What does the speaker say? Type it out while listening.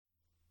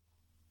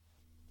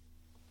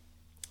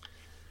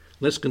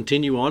Let's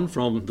continue on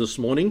from this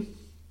morning.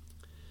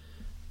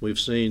 We've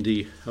seen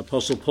the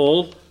Apostle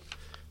Paul.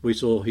 We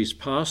saw his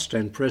past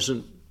and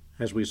present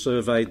as we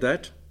surveyed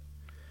that.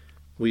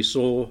 We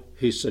saw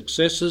his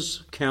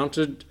successes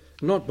counted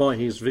not by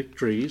his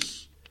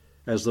victories,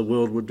 as the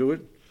world would do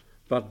it,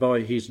 but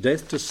by his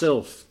death to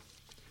self.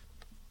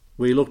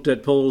 We looked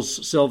at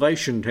Paul's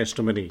salvation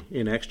testimony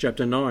in Acts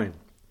chapter 9.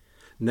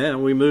 Now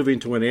we move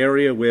into an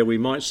area where we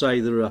might say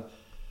there are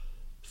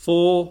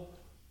 4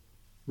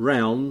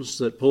 rounds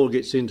that Paul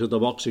gets into the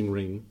boxing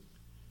ring,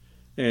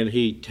 and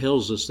he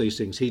tells us these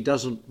things. He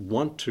doesn't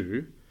want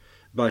to,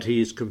 but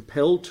he is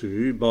compelled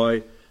to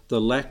by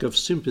the lack of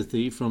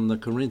sympathy from the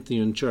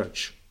Corinthian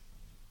church.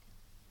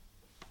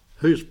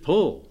 Who's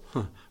Paul?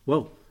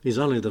 Well, he's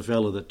only the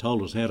fellow that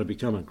told us how to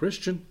become a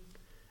Christian,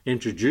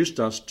 introduced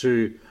us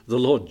to the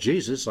Lord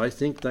Jesus. I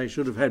think they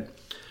should have had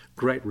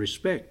great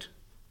respect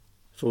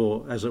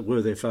for, as it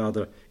were, their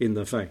father in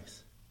the faith.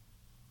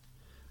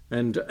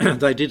 And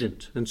they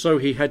didn't. And so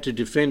he had to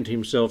defend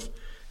himself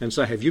and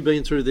say, have you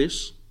been through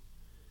this?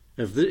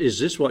 Is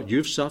this what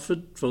you've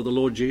suffered for the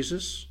Lord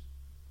Jesus?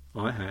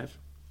 I have,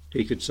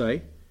 he could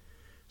say.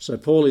 So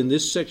Paul in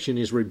this section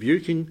is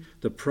rebuking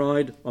the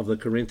pride of the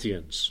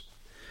Corinthians.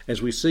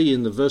 As we see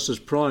in the verses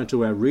prior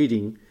to our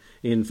reading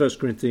in 1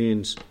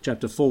 Corinthians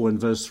chapter 4 and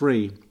verse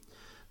 3,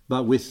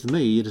 but with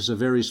me it is a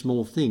very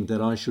small thing that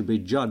I should be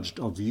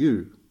judged of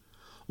you,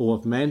 or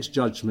of man's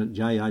judgment,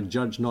 yea, I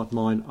judge not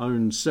mine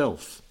own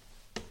self.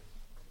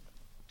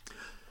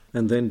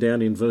 And then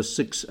down in verse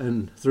 6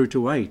 and through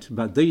to 8,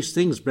 but these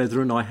things,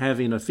 brethren, I have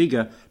in a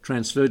figure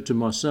transferred to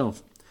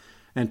myself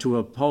and to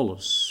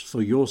Apollos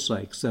for your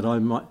sakes,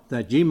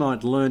 that ye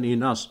might learn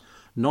in us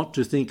not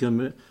to think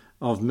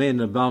of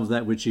men above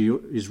that which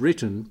is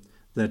written,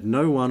 that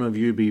no one of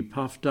you be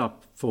puffed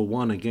up for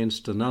one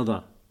against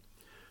another.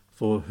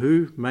 For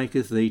who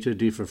maketh thee to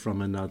differ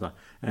from another?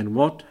 And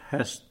what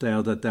hast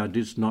thou that thou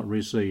didst not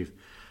receive?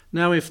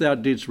 Now if thou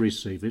didst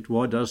receive it,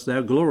 why dost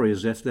thou glory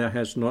as if thou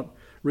hadst not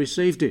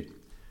received it?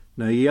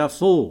 Now ye are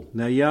full,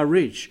 now ye are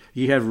rich,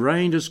 ye have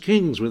reigned as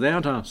kings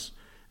without us.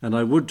 And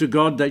I would to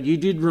God that ye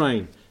did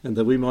reign, and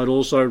that we might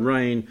also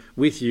reign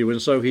with you.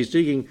 And so he's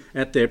digging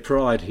at their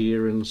pride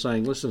here and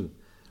saying,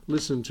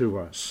 listen to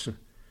us.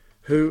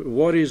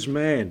 What is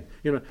man?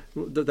 You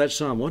know, that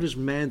psalm, what is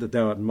man that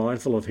thou art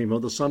mindful of him,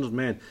 or the son of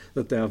man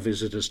that thou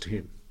visitest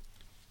him?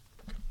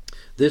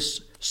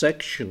 This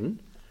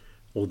section,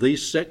 or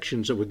these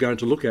sections that we're going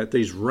to look at,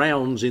 these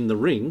rounds in the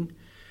ring,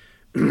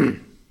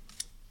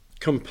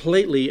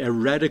 completely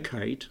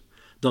eradicate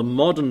the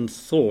modern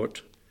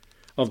thought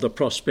of the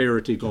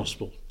prosperity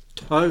gospel.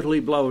 Totally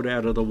blow it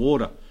out of the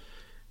water.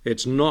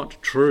 It's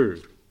not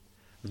true.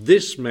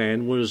 This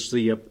man was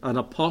an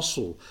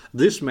apostle.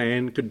 This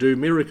man could do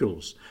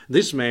miracles.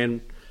 This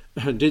man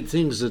did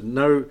things that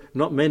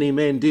not many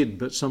men did,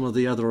 but some of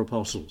the other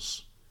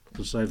apostles,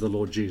 to save the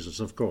Lord Jesus,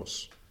 of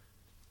course.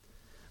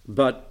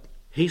 But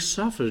he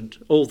suffered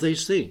all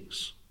these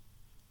things.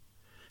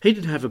 He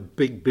didn't have a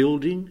big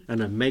building and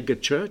a mega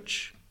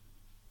church.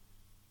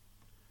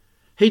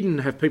 He didn't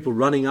have people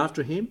running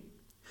after him.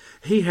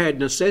 He had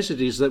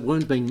necessities that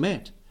weren't being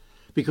met,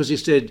 because he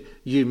said,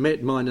 you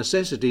met my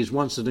necessities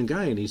once and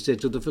again, he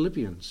said to the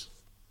Philippians.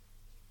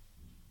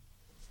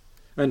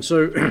 And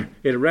so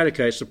it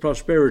eradicates the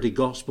prosperity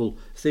gospel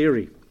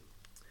theory.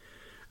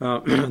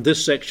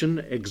 This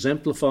section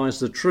exemplifies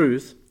the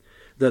truth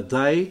that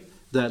they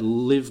that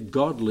live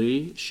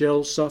godly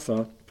shall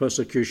suffer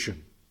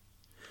persecution.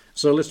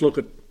 So let's look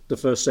at the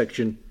first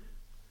section,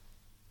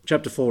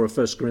 chapter 4 of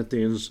 1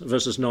 Corinthians,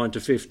 verses 9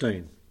 to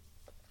 15.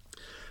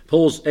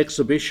 Paul's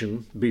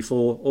exhibition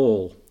before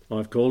all,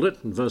 I've called it,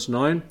 in verse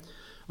 9.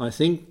 I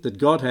think that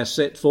God has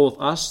set forth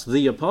us,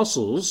 the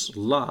apostles,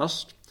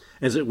 last,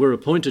 as it were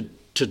appointed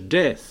to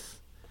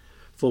death,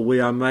 for we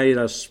are made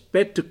a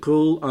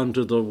spectacle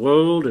unto the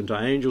world and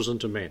to angels and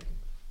to men.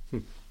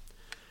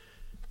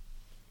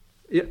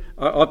 Yeah,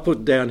 I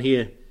put down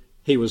here,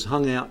 he was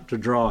hung out to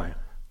dry,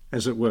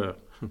 as it were.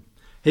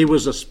 He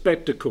was a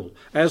spectacle,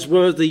 as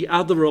were the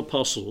other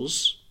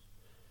apostles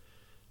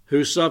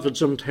who suffered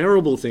some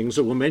terrible things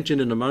that were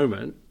mentioned in a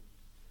moment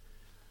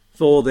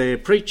for their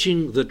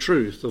preaching the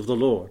truth of the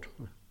Lord.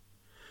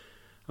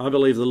 I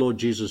believe the Lord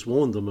Jesus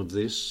warned them of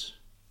this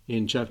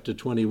in chapter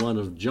 21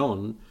 of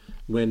John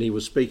when he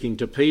was speaking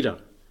to Peter,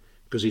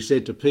 because he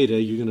said to Peter,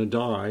 you're going to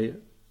die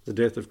the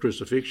death of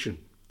crucifixion.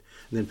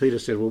 And then Peter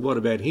said, well, what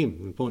about him?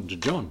 And pointing to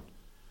John.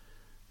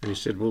 And he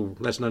said, well,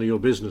 that's none of your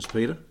business,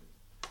 Peter.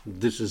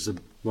 This is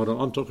what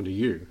I'm talking to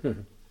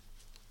you.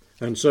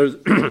 And so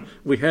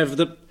we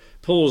have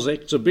Paul's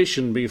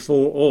exhibition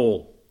before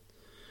all,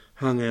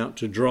 hung out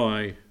to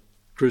dry,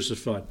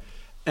 crucified,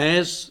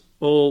 as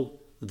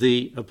all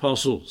the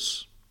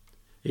apostles.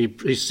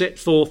 He set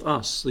forth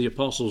us, the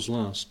apostles,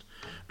 last.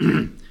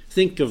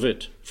 Think of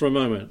it for a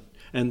moment.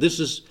 And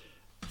this is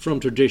from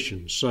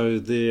tradition, so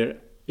there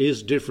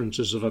is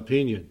differences of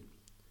opinion.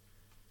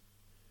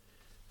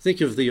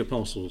 Think of the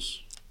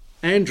apostles.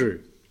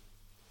 Andrew,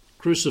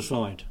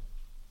 crucified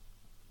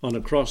on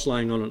a cross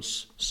laying on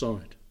its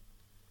side.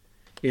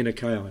 in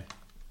Achaia.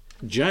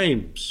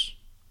 James,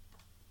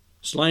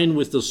 slain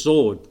with the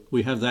sword.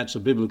 We have that's a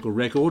biblical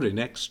record in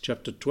Acts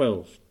chapter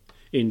 12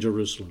 in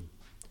Jerusalem.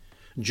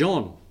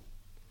 John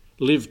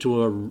lived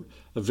to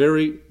a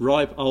very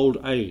ripe old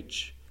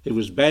age. He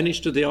was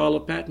banished to the Isle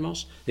of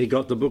Patmos. He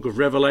got the book of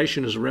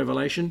Revelation as a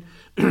revelation,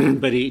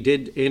 but he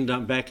did end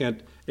up back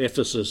at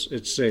Ephesus,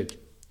 it's said.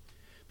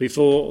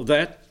 Before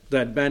that,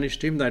 they'd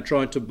banished him. They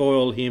tried to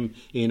boil him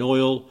in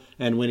oil,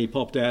 and when he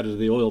popped out of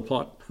the oil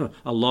pot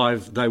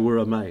alive, they were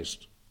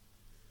amazed.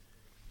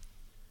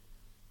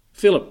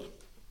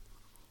 Philip,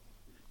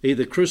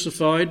 either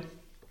crucified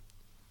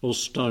or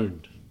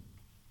stoned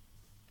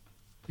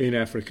in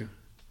Africa.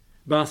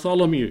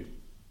 Bartholomew,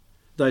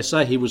 they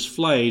say he was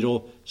flayed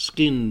or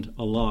skinned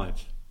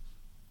alive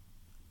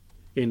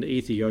in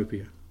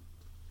Ethiopia.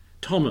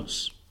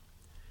 Thomas,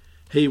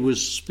 he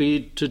was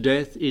speared to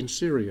death in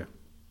Syria.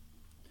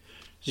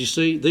 You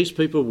see, these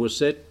people were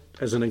set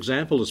as an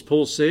example, as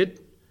Paul said,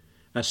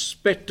 a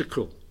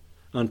spectacle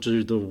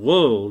unto the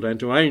world and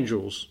to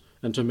angels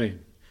and to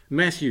men.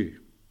 Matthew,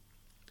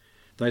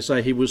 they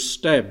say he was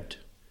stabbed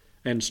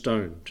and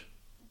stoned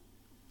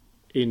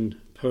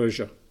in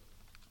Persia.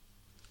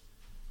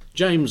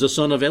 James, the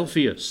son of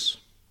Alphaeus,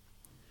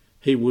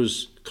 he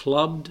was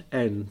clubbed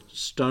and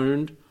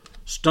stoned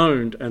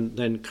and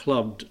then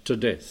clubbed to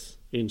death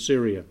in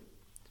Syria.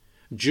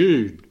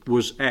 Jude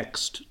was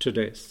axed to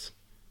death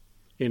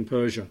in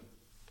Persia.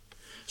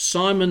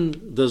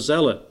 Simon the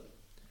Zealot,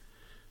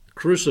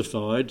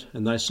 crucified,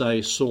 and they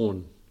say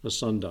sawn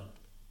asunder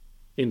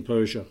in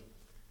Persia.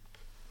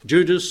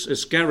 Judas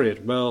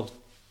Iscariot, well,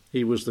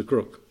 he was the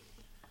crook.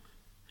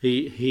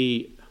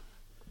 He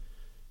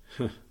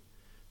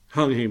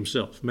hung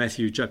himself,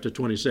 Matthew chapter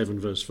 27,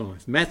 verse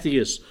 5.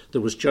 Matthias,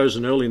 that was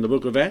chosen early in the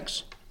book of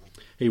Acts,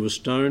 he was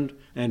stoned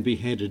and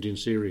beheaded in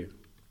Syria.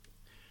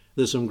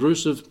 There's some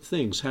gruesome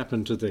things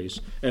happened to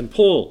these. And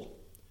Paul,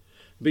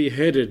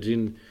 beheaded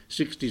in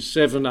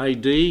 67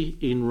 AD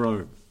in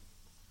Rome.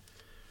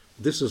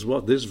 This is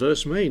what this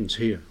verse means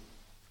here.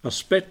 A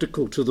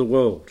spectacle to the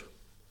world.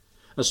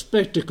 A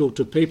spectacle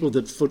to people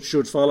that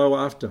should follow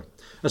after.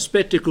 A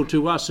spectacle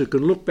to us who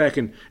can look back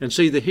and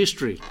see the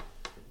history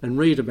and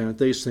read about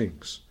these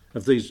things,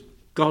 of these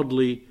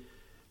godly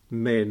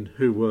men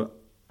who were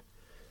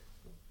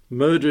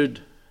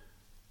murdered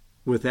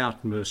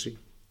without mercy.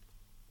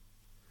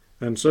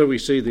 And so we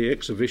see the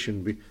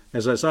exhibition,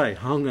 as I say,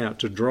 hung out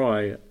to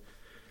dry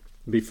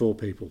before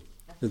people.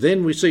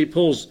 Then we see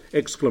Paul's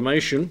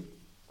exclamations,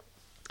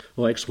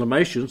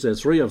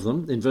 there's three of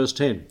them, in verse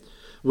 10.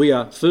 We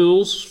are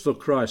fools for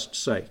Christ's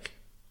sake,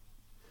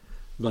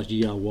 but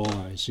ye are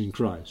wise in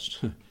Christ.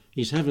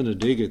 He's having a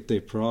dig at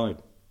their pride.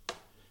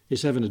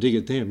 He's having a dig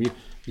at them.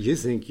 You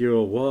think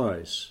you're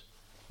wise.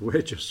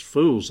 We're just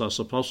fools, us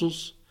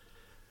apostles,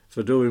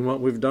 for doing what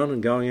we've done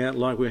and going out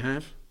like we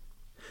have.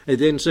 He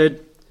then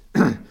said,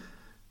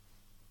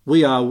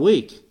 we are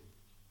weak,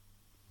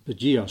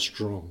 but ye are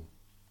strong.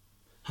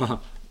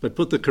 But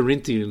put the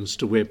Corinthians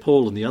to where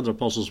Paul and the other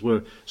apostles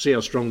were, see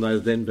how strong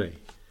they'd then be.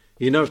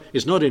 You know,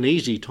 it's not in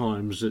easy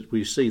times that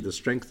we see the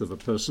strength of a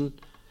person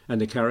and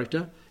the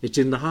character. It's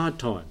in the hard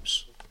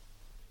times.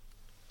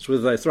 It's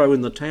whether they throw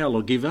in the towel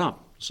or give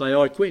up, say,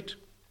 I quit.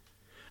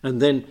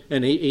 And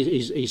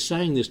he's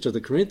saying this to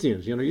the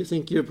Corinthians. You know, you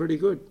think you're pretty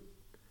good,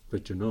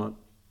 but you're not.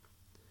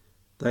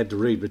 They had to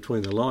read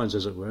between the lines,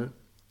 as it were.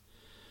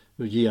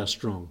 Ye are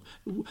strong.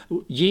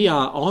 Ye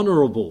are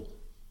honourable.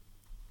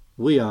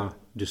 We are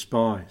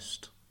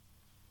despised.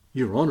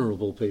 You're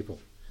honourable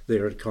people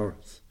there at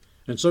Corinth.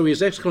 And so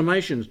his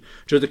exclamations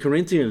to the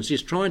Corinthians,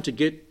 he's trying to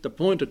get the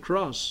point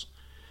across.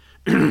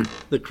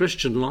 The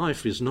Christian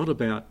life is not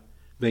about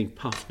being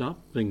puffed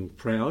up, being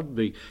proud,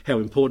 how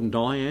important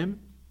I am.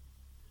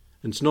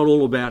 And it's not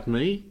all about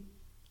me.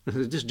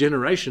 This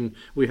generation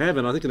we have,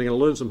 and I think they're going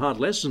to learn some hard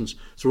lessons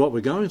through what we're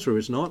going through.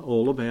 It's not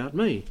all about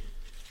me.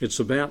 It's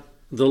about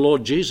the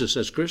Lord Jesus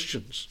as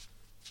Christians.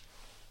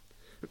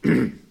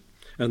 And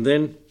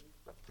then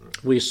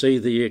we see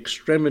the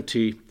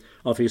extremity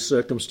of his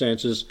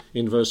circumstances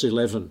in verse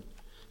 11.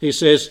 He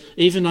says,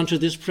 even unto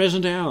this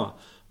present hour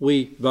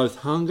we both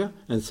hunger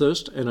and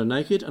thirst and are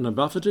naked and are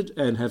buffeted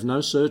and have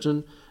no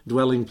certain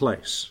dwelling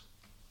place.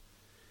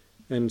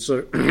 And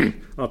so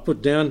I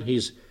put down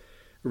he's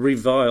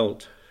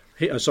reviled.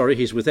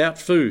 He's without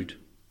food.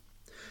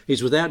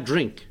 He's without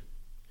drink.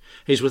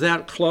 He's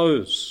without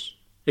clothes,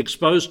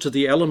 exposed to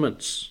the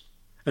elements.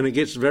 And it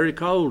gets very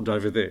cold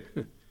over there.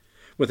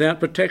 Without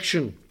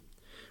protection,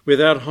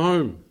 without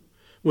home,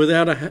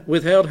 without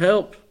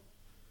help.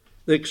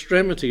 The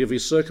extremity of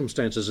his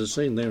circumstances is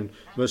seen there in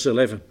verse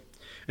 11.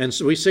 And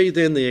so we see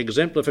then the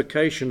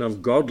exemplification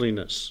of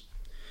godliness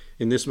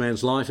in this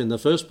man's life in the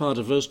first part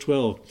of verse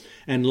 12.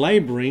 And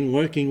labouring,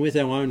 working with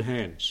our own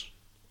hands.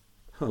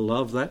 I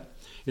love that.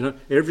 You know,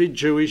 every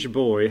Jewish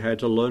boy had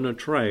to learn a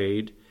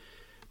trade.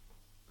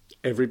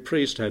 Every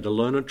priest had to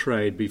learn a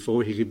trade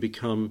before he could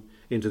become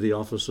into the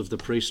office of the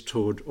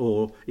priesthood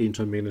or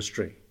into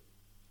ministry.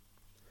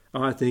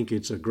 I think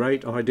it's a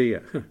great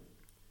idea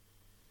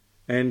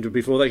And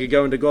before they could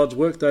go into God's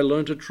work, they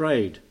learnt a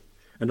trade.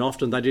 And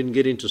often they didn't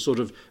get into sort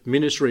of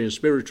ministry and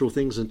spiritual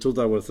things until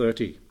they were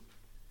 30.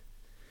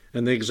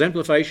 And the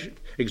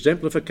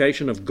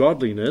exemplification of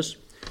godliness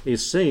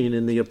is seen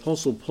in the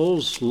Apostle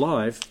Paul's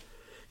life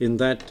in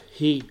that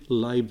he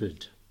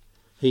laboured.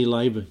 He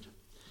laboured.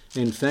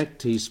 In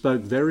fact, he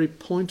spoke very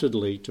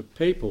pointedly to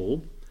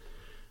people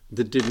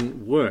that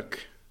didn't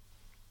work.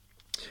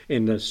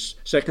 In 2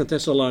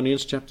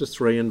 Thessalonians chapter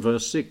 3 and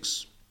verse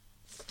 6,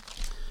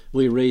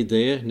 we read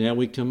there, "Now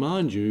we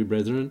command you,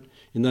 brethren,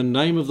 in the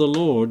name of the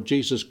Lord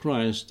Jesus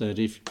Christ, that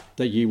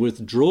ye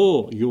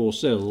withdraw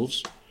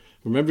yourselves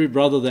from every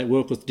brother that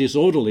worketh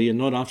disorderly, and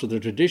not after the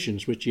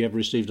traditions which ye have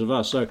received of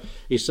us." So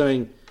he's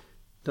saying,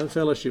 don't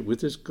fellowship with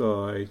this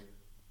guy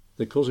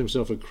that calls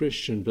himself a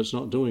Christian but's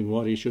not doing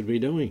what he should be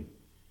doing.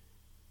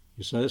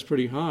 You say, that's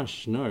pretty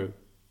harsh. No.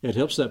 It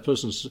helps that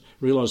person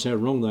realise how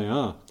wrong they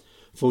are.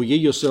 "For ye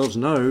yourselves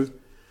know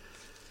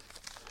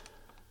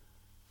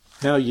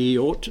how ye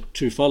ought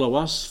to follow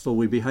us, for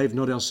we behave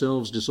not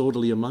ourselves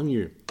disorderly among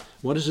you."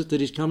 What is it that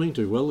he's coming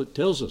to? Well, it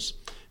tells us,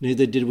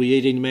 "Neither did we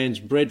eat any man's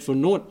bread for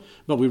naught,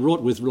 but we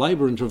wrought with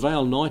labour and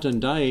travail night and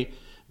day,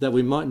 that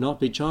we might not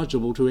be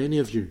chargeable to any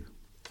of you."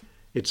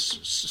 It's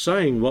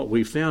saying what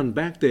we found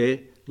back there,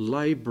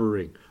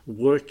 labouring,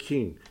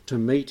 working to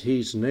meet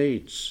his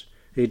needs.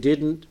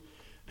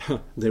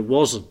 There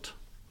wasn't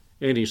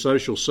any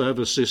social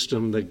service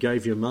system that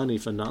gave you money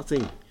for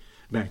nothing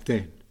back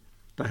then.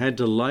 They had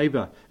to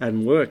labour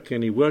and work,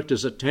 and he worked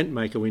as a tent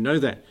maker. We know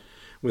that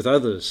with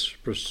others.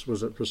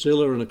 Was it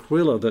Priscilla and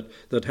Aquila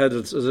that had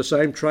the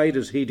same trade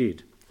as he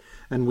did?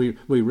 And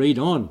we read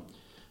on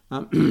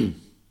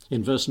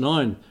in verse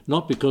 9,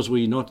 "Not because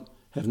we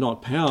have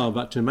not power,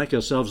 but to make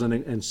ourselves an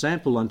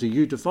example unto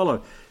you to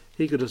follow."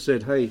 He could have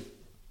said, "Hey,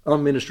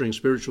 I'm ministering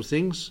spiritual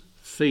things.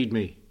 Feed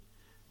me.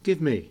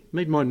 Give me.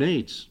 Meet my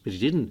needs." But he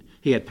didn't.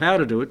 He had power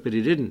to do it, but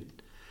he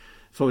didn't.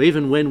 "For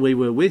even when we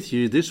were with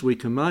you, this we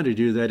commanded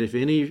you, that if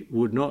any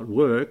would not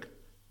work,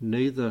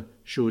 neither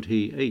should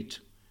he eat."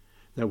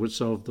 That would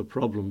solve the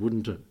problem,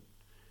 wouldn't it?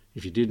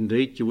 If you didn't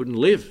eat, you wouldn't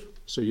live.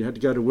 So you had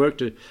to go to work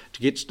to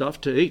get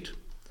stuff to eat.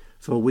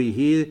 "For we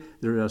hear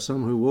there are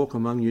some who walk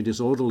among you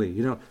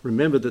disorderly."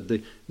 Remember that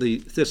the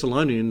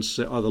Thessalonians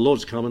said, "Oh, the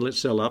Lord's coming, let's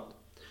sell up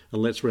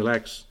and let's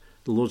relax.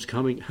 The Lord's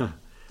coming."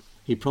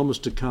 He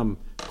promised to come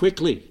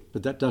quickly,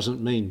 but that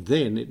doesn't mean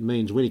then. It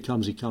means when he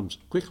comes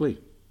quickly.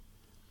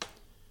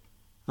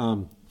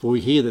 "For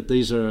we hear that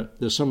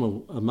there's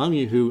some among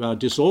you who are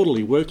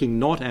disorderly, working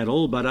not at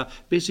all, but are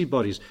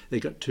busybodies." They've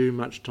got too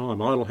much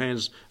time. Idle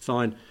hands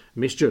find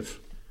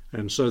mischief.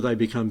 And so they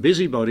become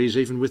busybodies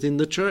even within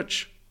the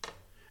church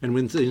and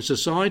within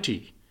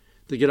society.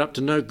 They get up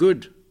to no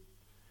good.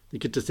 They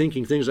get to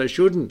thinking things they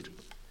shouldn't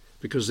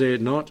because they're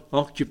not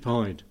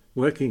occupied,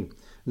 working.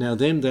 "Now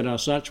them that are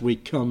such we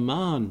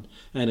command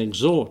and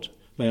exhort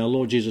by our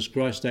Lord Jesus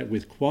Christ, that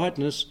with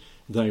quietness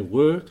they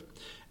work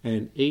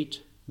and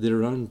eat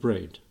their own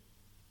bread."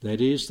 That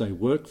is, they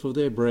work for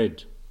their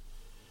bread.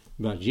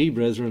 "But ye,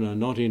 brethren, are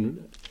not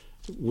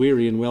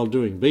weary in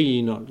well-doing. Be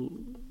ye not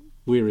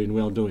weary in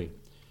well-doing.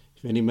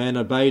 If any man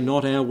obey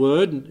not our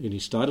word," and he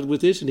started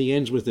with this and he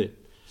ends with it,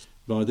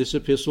 "by this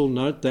epistle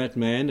note that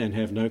man, and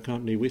have no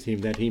company with him,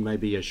 that he may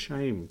be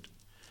ashamed.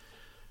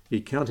 Ye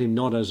count him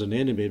not as an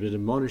enemy, but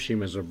admonish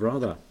him as a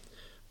brother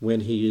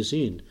when he is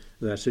in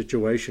that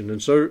situation."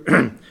 And so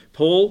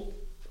Paul,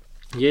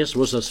 yes,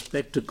 was a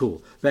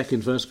spectacle back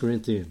in 1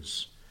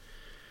 Corinthians.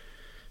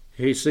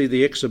 He see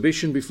the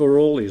exhibition before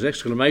all, his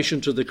exclamation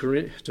to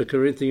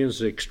Corinthians,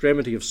 the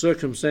extremity of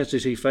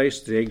circumstances he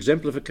faced, the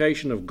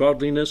exemplification of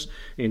godliness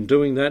in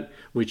doing that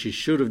which he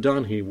should have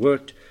done. He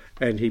worked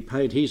and he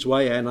paid his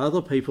way, and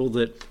other people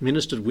that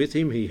ministered with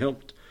him, he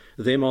helped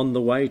them on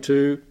the way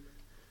to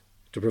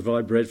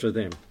provide bread for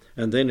them.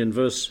 And then in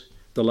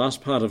the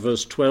last part of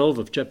verse 12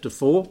 of chapter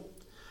 4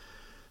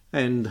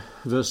 and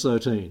verse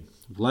 13,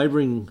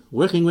 "Labouring,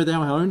 working with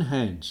our own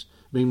hands,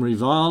 being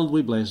reviled,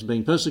 we bless,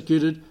 being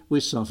persecuted, we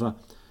suffer,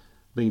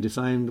 being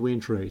defamed, we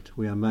entreat.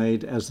 We are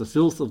made as the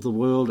filth of the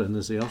world, and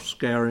as the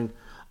offscouring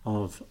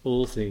of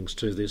all things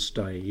to this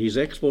day." His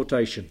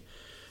exploitation.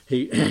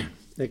 He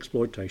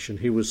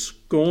was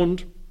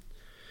scorned,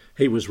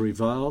 he was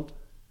reviled,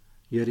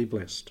 yet he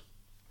blessed.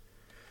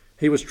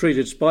 He was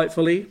treated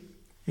spitefully,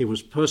 he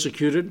was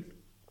persecuted,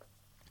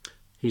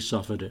 he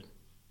suffered it.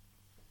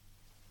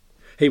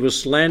 He was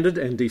slandered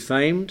and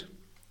defamed,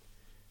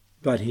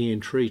 but he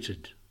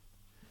entreated.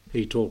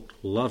 He talked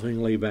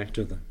lovingly back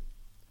to them.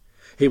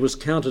 He was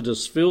counted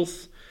as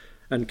filth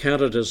and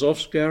counted as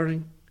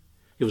offscouring.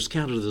 He was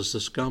counted as the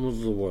scum of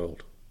the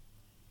world.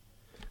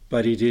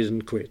 But he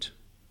didn't quit.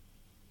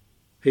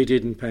 He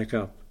didn't pack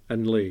up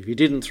and leave. He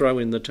didn't throw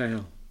in the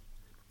towel.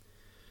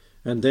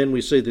 And then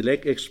we see the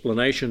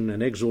explanation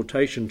and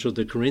exhortation to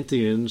the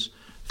Corinthians,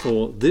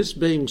 "For this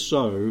being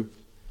so,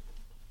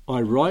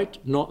 I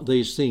write not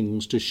these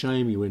things to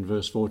shame you," in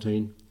verse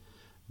 14,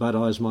 "but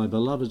as my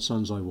beloved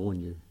sons I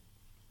warn you.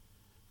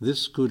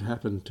 This could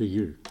happen to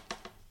you.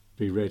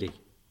 Be ready."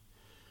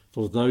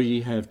 For though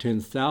ye have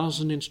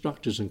 10,000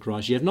 instructors in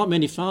Christ, ye have not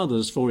many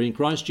fathers, for in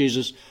Christ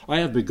Jesus I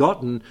have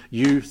begotten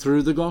you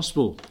through the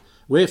gospel.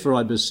 Wherefore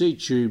I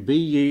beseech you, be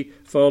ye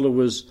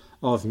followers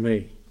of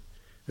me.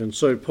 And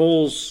so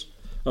Paul's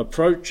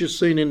approach is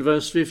seen in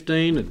verse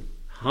 15, and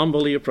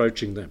humbly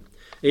approaching them.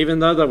 Even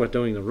though they were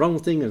doing the wrong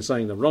thing and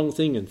saying the wrong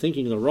thing and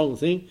thinking the wrong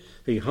thing,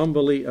 he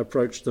humbly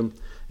approached them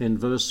in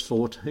verse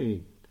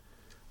 14.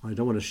 I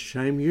don't want to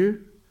shame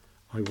you,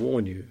 I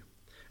warn you.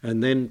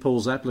 And then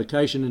Paul's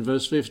application in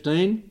verse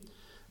 15,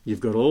 you've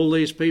got all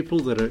these people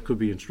that could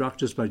be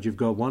instructors, but you've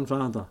got one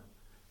Father.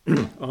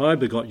 I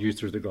begot you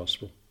through the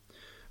gospel.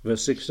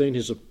 Verse 16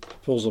 is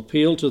Paul's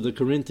appeal to the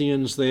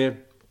Corinthians there.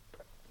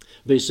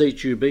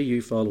 Beseech you, be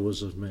you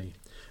followers of me.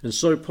 And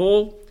so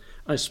Paul,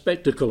 a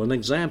spectacle, an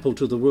example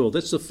to the world.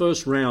 That's the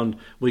first round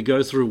we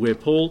go through where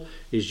Paul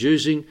is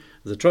using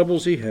the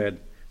troubles he had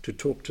to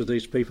talk to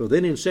these people.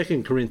 Then in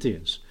 2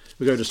 Corinthians,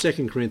 we go to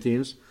 2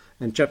 Corinthians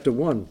and chapter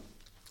 1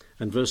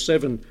 and verse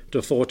 7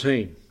 to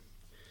 14.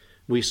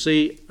 We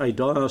see a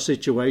dire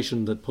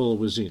situation that Paul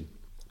was in.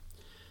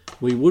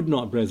 We would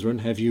not, brethren,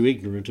 have you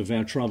ignorant of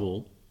our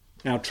trouble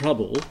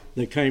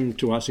that came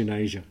to us in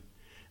Asia,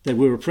 that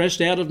we were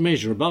pressed out of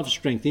measure above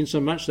strength,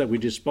 insomuch that we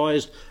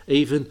despised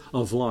even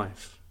of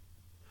life.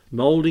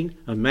 Moulding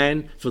a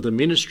man for the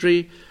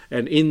ministry,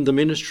 and in the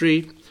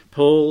ministry,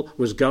 Paul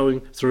was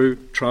going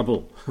through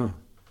trouble.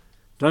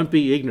 Don't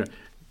be ignorant.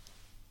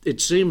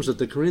 It seems that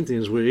the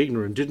Corinthians were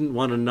ignorant, didn't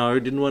want to know,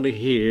 didn't want to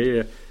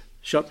hear,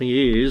 shut their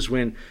ears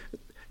when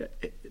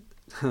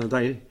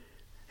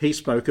he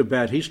spoke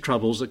about his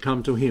troubles that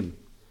come to him.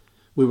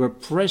 We were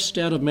pressed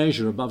out of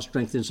measure above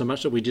strength,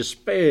 insomuch that we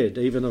despaired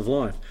even of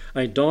life.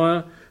 A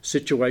dire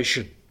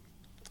situation.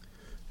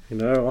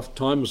 Oft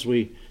times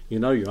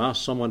you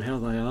ask someone how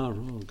they are.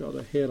 Oh, I've got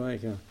a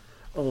headache.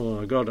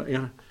 Oh, I got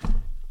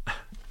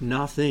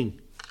nothing.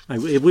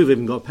 We've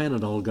even got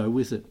Panadol, go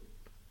with it.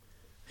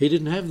 He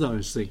didn't have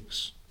those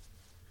things.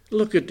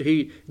 Look at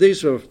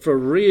these were for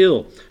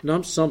real,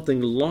 not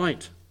something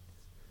light.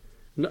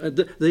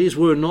 These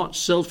were not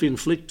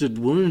self-inflicted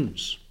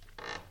wounds.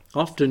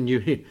 Often you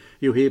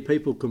hear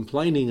people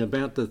complaining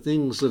about the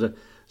things that are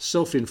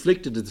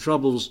self-inflicted, the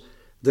troubles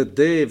that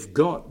they've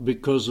got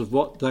because of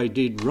what they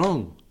did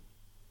wrong.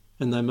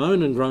 And they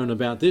moan and groan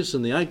about this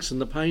and the aches and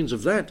the pains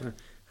of that.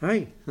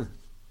 Hey,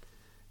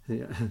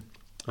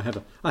 I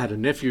have a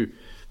nephew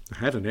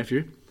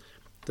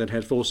that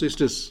had 4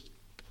 sisters.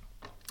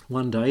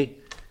 One day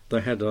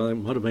they had, it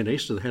might have been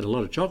Easter, they had a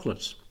lot of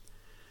chocolates.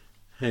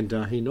 And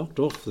he knocked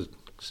off the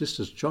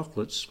sisters'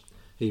 chocolates.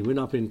 He went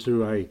up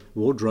into a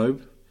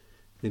wardrobe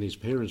in his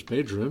parents'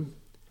 bedroom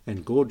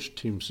and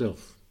gorged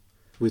himself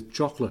with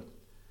chocolate.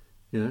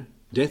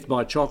 Death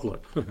by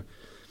chocolate.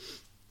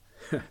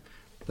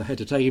 They had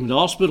to take him to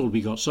hospital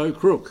because he got so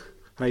crook.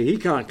 Hey, he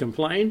can't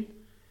complain.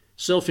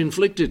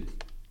 Self-inflicted.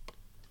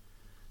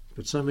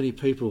 But so many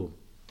people,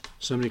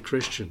 so many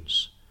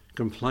Christians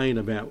complain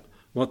about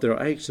what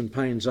their aches and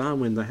pains are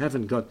when they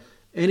haven't got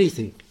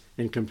anything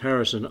in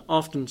comparison,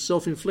 often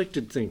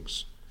self-inflicted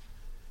things.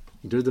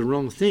 You do the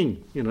wrong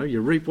thing,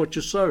 you reap what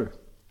you sow.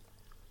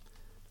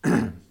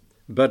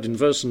 But in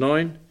verse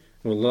 9,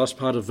 or the last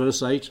part of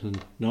verse 8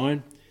 and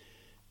 9,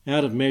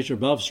 out of measure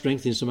above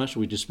strength, insomuch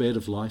we despaired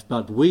of life,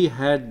 but we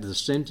had the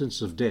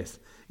sentence of death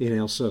in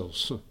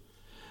ourselves,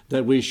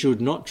 that we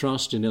should not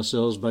trust in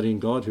ourselves, but in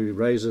God who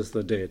raiseth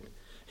the dead.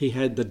 He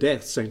had the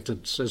death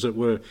sentence, as it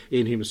were,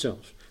 in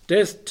himself.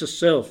 Death to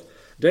self,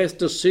 death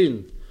to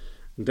sin,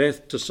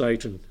 death to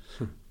Satan,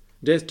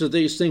 death to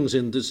these things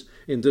in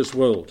this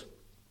world.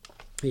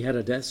 He had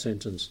a death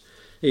sentence.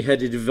 He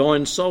had a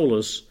divine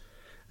solace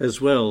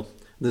as well,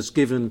 that's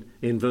given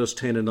in verse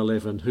 10 and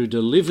 11, who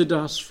delivered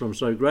us from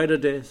so great a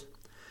death,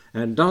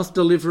 and doth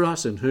deliver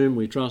us, in whom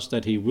we trust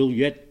that he will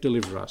yet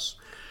deliver us.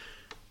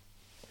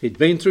 He'd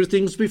been through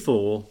things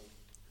before,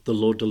 the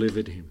Lord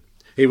delivered him.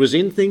 He was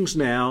in things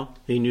now,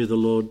 he knew the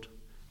Lord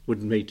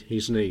would meet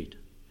his need.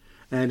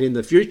 And in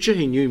the future,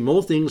 he knew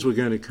more things were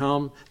going to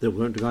come that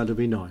weren't going to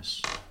be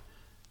nice.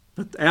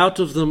 But out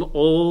of them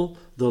all,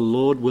 the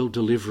Lord will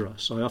deliver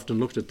us. I often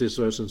looked at this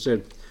verse and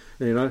said,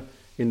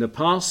 in the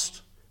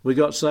past, we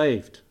got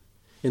saved.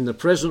 In the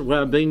present, we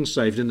are being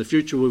saved. In the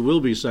future, we will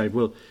be saved.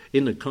 Well,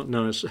 in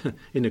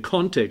the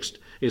context,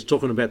 it's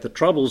talking about the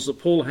troubles that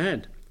Paul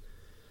had.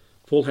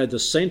 Paul had the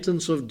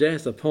sentence of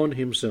death upon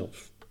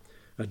himself.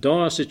 A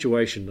dire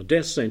situation, a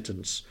death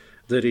sentence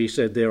that he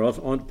said thereof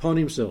upon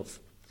himself.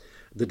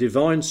 The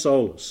divine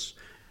solace.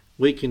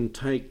 We can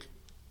take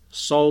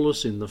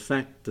solace in the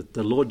fact that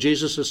the Lord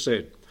Jesus has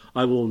said,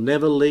 I will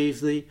never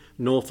leave thee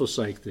nor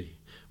forsake thee.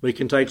 We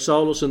can take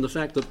solace in the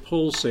fact that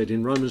Paul said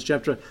in Romans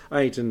chapter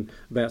 8 and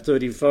about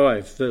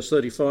 35, verse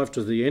 35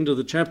 to the end of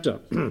the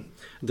chapter,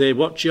 there,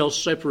 what shall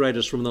separate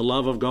us from the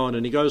love of God?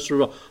 And he goes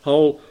through a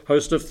whole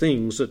host of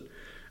things that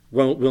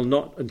will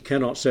not and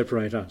cannot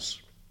separate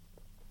us.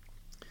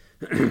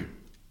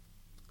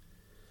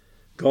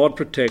 God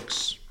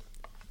protects,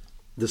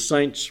 the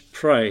saints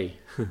pray,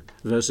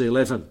 verse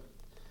 11.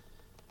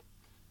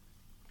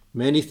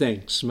 Many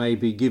thanks may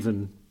be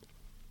given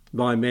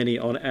by many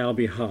on our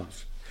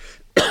behalf.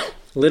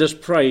 Let us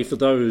pray for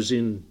those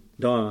in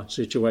dire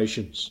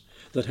situations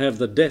that have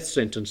the death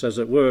sentence, as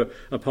it were,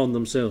 upon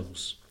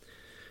themselves.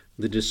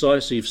 The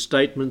decisive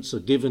statements are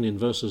given in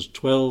verses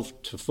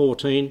 12 to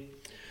 14.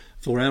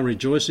 For our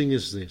rejoicing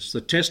is this,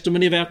 the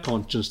testimony of our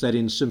conscience, that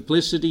in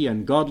simplicity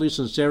and godly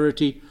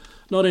sincerity,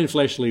 not in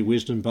fleshly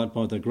wisdom, but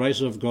by the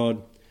grace of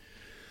God,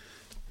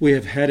 we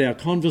have had our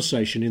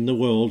conversation in the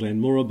world,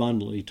 and more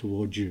abundantly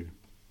toward you.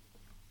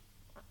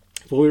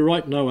 For we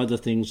write no other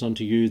things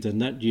unto you than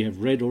that ye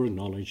have read or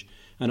acknowledged,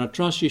 and I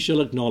trust ye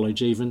shall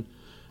acknowledge even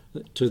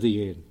to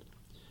the end,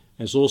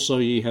 as also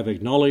ye have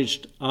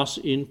acknowledged us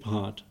in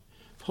part.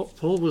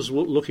 Paul was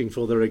looking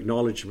for their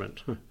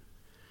acknowledgement,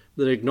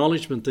 the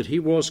acknowledgement that he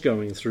was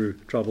going through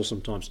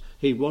troublesome times.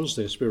 He was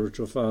their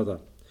spiritual father.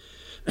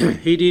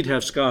 He did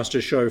have scars to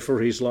show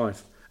for his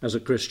life as a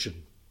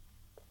Christian,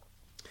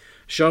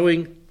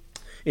 showing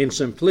in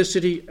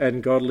simplicity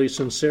and godly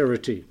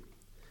sincerity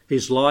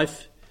his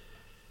life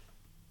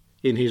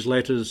in his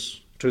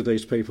letters to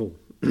these people.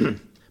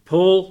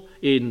 Paul,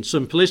 in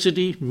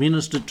simplicity,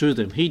 ministered to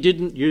them. He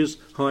didn't use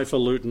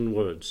highfalutin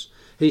words.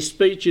 His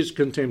speech is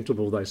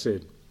contemptible, they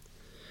said.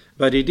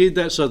 But he did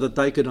that so that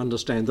they could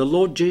understand. The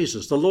Lord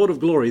Jesus, the Lord of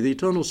glory, the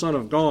eternal Son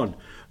of God,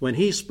 when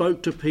he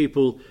spoke to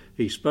people,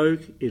 he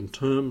spoke in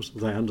terms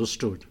they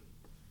understood.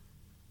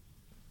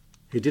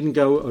 He didn't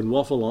go and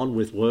waffle on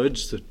with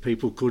words that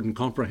people couldn't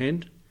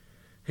comprehend.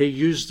 He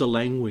used the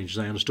language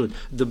they understood.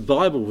 The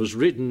Bible was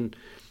written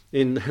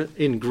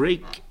in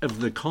Greek, of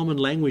the common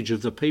language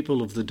of the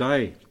people of the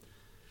day,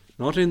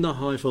 not in the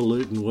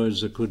highfalutin words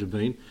that could have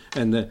been,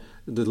 and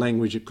the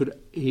language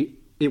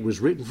it was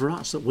written for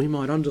us that we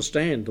might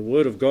understand the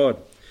word of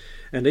God.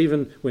 And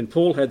even when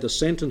Paul had the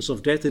sentence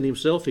of death in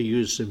himself, he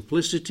used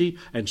simplicity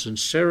and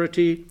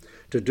sincerity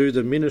to do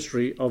the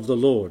ministry of the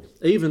Lord,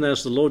 even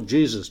as the Lord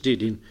Jesus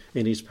did in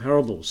his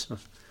parables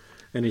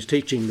and his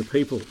teaching the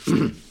people.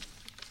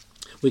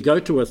 We go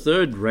to a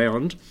third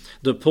round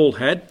that Paul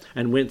had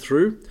and went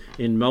through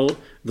in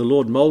the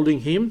Lord moulding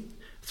him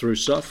through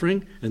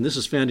suffering, and this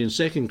is found in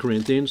 2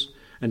 Corinthians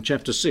and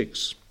chapter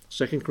 6.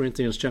 2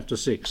 Corinthians chapter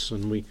 6,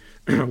 and we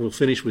will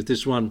finish with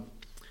this one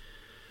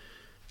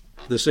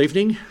this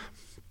evening,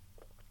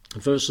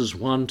 verses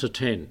 1 to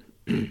 10.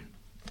 And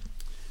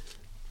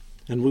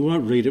we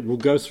won't read it, we'll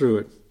go through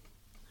it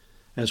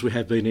as we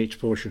have been each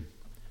portion.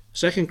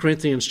 2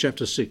 Corinthians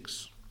chapter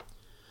 6.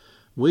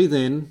 We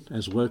then,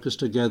 as workers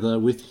together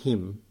with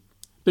him,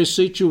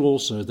 beseech you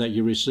also that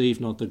you receive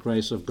not the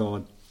grace of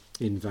God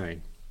in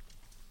vain.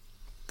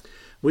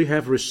 We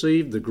have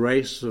received the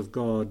grace of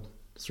God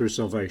through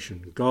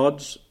salvation.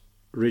 God's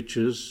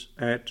riches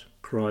at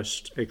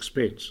Christ's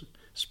expense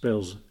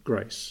spells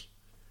grace.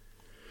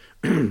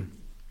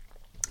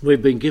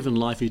 We've been given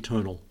life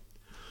eternal.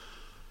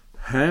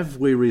 Have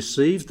we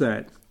received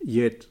that,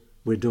 yet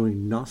we're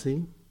doing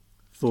nothing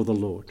for the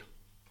Lord?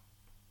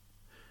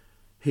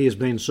 He has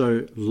been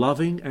so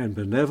loving and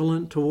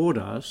benevolent toward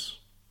us,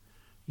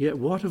 yet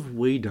what have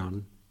we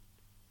done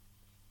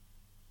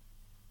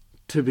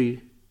to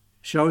be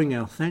showing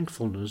our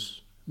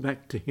thankfulness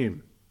back to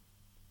him?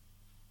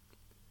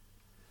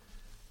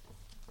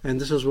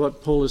 And this is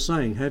what Paul is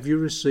saying. Have you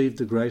received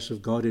the grace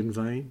of God in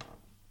vain?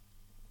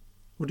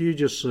 Or do you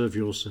just serve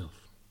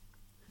yourself?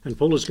 And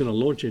Paul is going to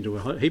launch into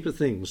a heap of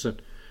things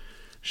that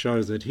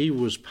show that he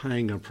was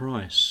paying a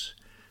price.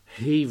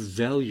 He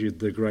valued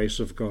the grace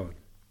of God.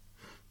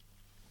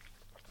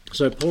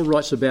 So Paul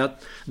writes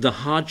about the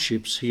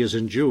hardships he has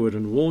endured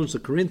and warns the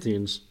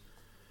Corinthians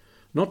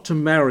not to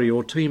marry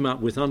or team up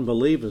with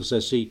unbelievers,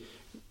 as he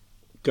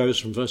goes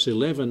from verse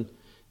 11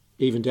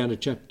 even down to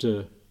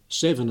chapter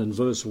 7 and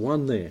verse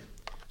 1 there.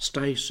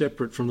 Stay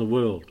separate from the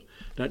world.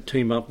 Don't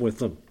team up with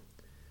them.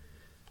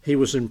 He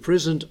was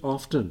imprisoned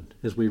often,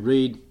 as we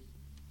read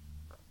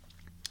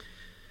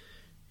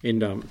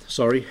in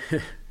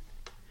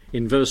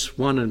verse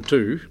 1 and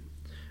 2.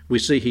 We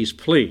see his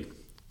plea.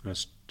 I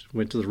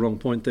went to the wrong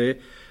point there.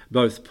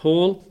 Both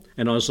Paul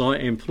and Isaiah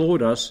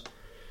implored us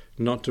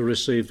not to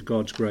receive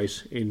God's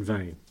grace in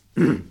vain.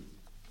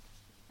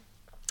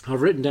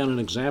 I've written down an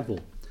example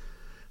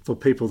for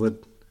people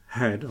that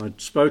I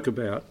spoke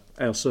about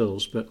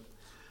ourselves, but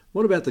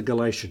what about the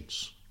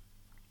Galatians?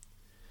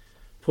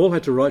 Paul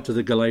had to write to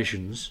the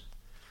Galatians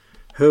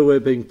who were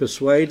being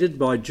persuaded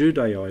by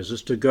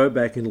Judaizers to go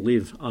back and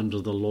live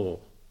under the law.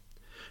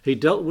 He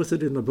dealt with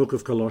it in the book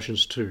of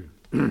Colossians 2.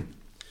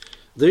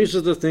 These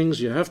are the things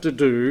you have to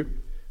do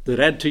that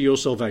add to your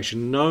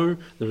salvation. No,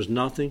 there is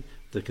nothing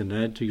that can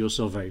add to your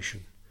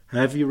salvation.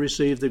 Have you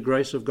received the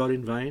grace of God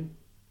in vain?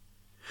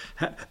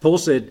 Paul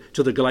said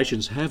to the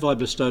Galatians, have I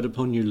bestowed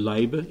upon you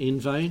labour in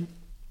vain?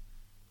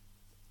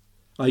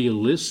 Are you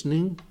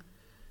listening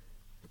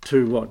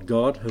to what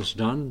God has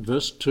done?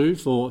 Verse 2,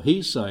 for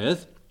he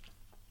saith,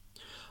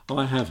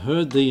 I have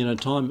heard thee in a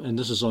time, and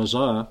this is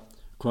Isaiah,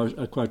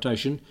 a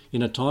quotation,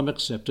 in a time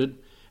accepted,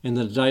 in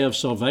the day of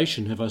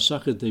salvation have I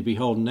succoured thee.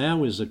 Behold,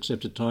 now is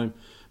accepted time.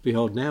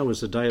 Behold, now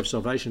is the day of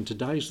salvation.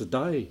 Today is the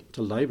day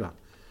to labour.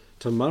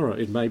 Tomorrow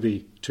it may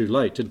be too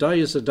late. Today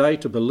is the day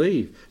to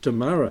believe.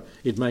 Tomorrow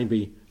it may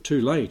be too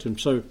late. And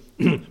so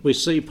we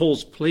see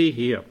Paul's plea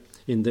here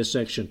in this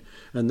section.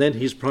 And then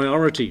his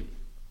priority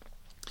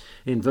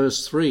in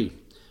verse 3,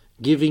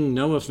 giving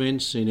no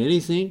offence in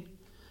anything,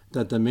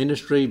 that the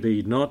ministry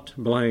be not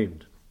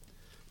blamed.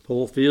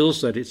 Paul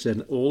feels that it's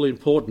an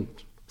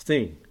all-important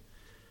thing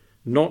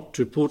not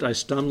to put a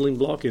stumbling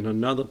block in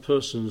another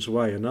person's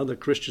way, another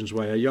Christian's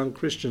way, a young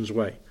Christian's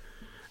way.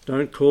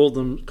 Don't cause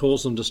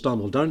them to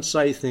stumble. Don't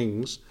say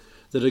things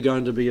that are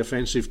going to be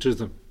offensive to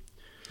them.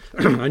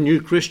 A new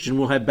Christian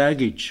will have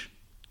baggage.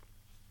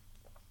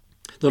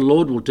 The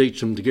Lord will teach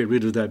them to get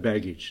rid of that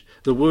baggage.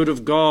 The Word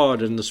of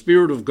God and the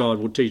Spirit of God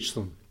will teach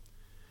them.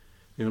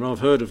 And I've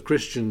heard of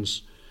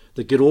Christians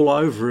that get all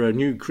over a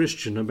new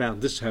Christian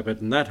about this habit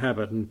and that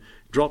habit and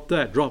drop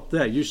that.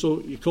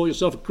 You call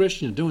yourself a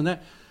Christian, you're doing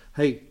that.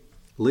 Hey,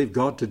 leave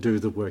God to do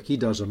the work. He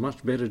does a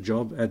much better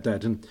job at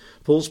that. And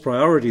Paul's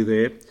priority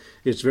there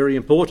is very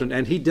important.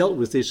 And he dealt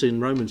with this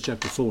in Romans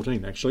chapter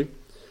 14, actually,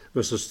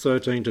 verses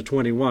 13 to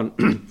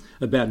 21,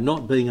 about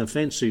not being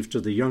offensive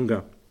to the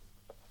younger,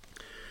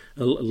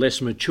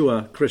 less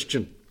mature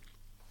Christian.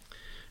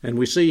 And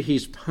we see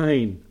his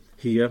pain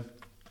here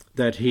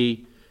that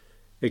he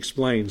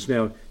explains.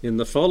 Now, in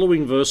the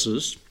following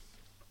verses,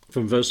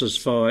 from verses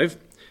 5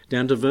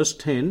 down to verse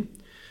 10,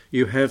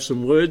 you have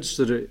some words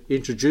that are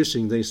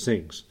introducing these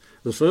things.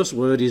 The first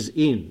word is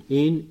in.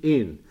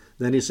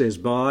 Then he says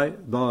by.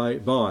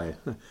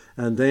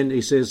 And then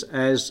he says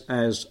as.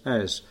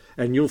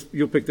 And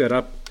you'll pick that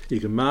up. You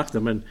can mark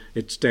them and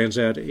it stands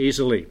out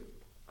easily.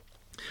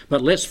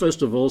 But let's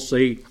first of all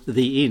see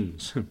the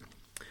ins.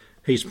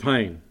 His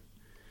pain.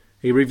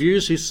 He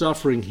reviews his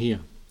suffering here.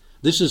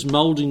 This is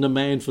moulding the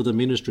man for the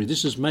ministry.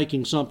 This is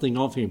making something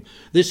of him.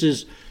 This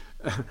is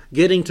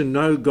getting to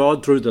know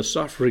God through the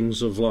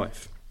sufferings of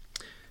life.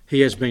 He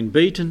has been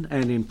beaten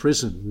and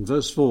imprisoned. In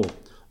verse 4,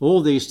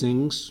 all these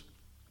things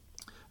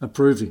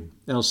approving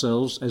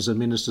ourselves as the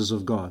ministers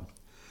of God,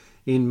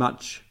 in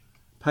much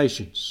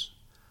patience,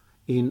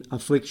 in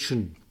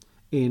affliction,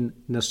 in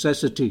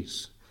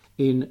necessities,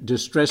 in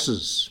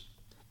distresses,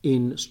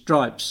 in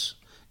stripes,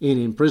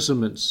 in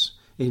imprisonments,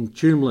 in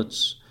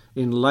tumults,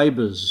 in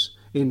labours,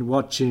 in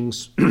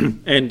watchings,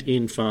 and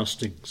in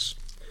fastings.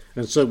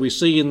 And so we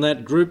see in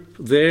that group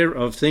there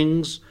of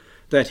things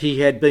that he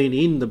had been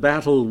in the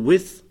battle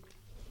with.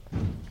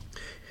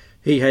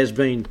 He has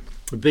been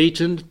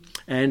beaten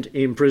and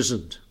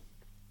imprisoned.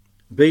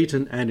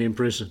 Beaten and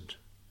imprisoned.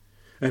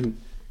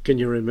 And can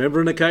you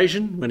remember an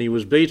occasion when he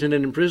was beaten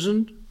and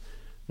imprisoned?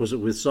 Was it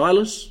with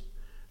Silas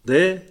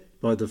there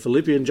by the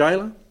Philippian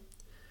jailer?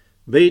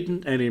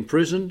 Beaten and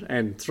imprisoned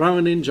and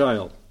thrown in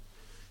jail.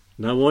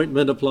 No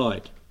ointment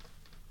applied.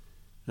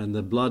 And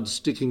the blood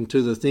sticking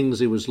to the things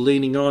he was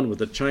leaning on with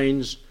the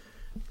chains.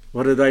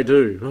 What did they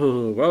do?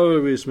 Oh,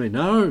 woe is me.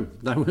 No,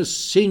 they were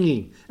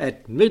singing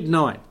at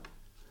midnight.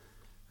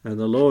 And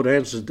the Lord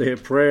answered their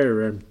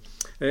prayer, and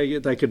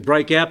they could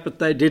break out, but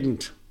they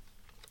didn't.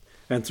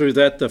 And through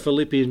that, the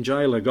Philippian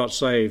jailer got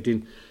saved.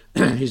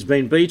 He's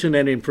been beaten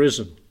and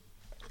imprisoned.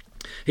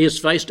 He has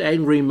faced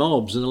angry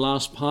mobs in the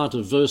last part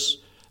of verse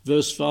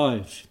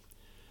 5.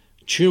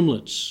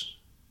 Tumults.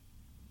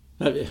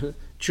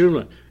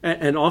 Tumult.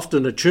 And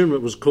often a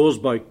tumult was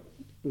caused by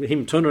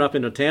him turning up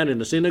in a town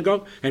in a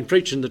synagogue and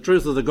preaching the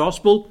truth of the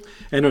gospel,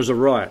 and there was a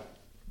riot.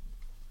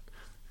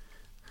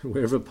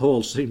 Wherever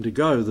Paul seemed to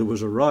go, there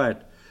was a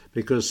riot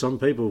because some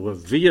people were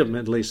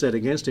vehemently set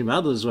against him.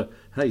 Others were,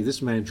 hey,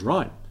 this man's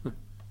right.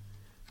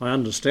 I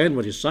understand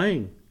what he's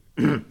saying.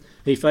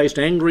 He faced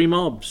angry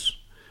mobs.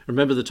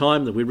 Remember the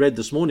time that we read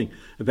this morning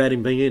about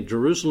him being in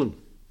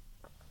Jerusalem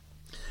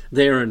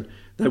there, and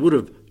they would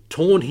have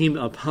torn him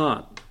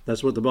apart.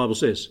 That's what the Bible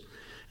says.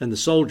 And the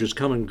soldiers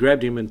come and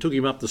grabbed him and took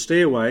him up the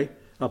stairway,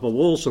 up a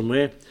wall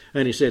somewhere,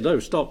 and he said, oh,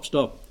 stop.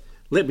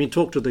 Let me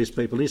talk to these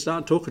people. And he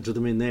started talking to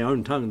them in their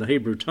own tongue, the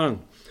Hebrew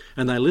tongue.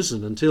 And they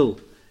listened until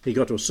he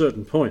got to a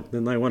certain point.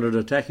 Then they wanted to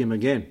attack him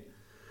again.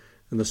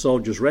 And the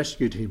soldiers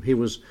rescued him. He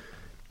was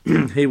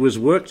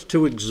worked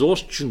to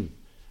exhaustion,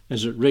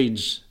 as it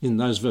reads in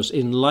those verses,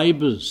 in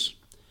labours,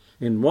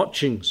 in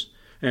watchings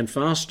and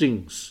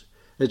fastings.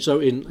 And so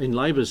in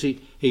labours,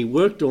 he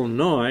worked all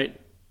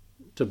night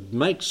to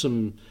make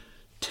some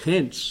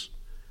tents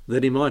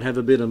that he might have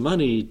a bit of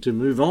money to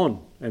move on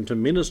and to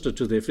minister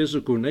to their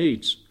physical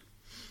needs.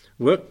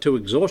 Work to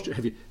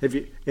exhaustion. Have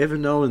you ever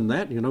known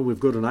that? You know, we've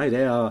got an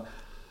 8-hour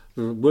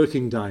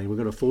working day. We've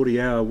got a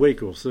 40-hour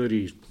week, or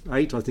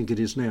 38, I think it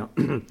is now.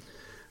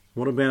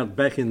 What about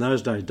back in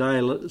those days?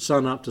 Day,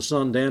 sun up to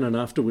sundown, and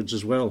afterwards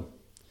as well.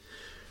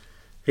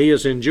 He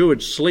has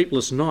endured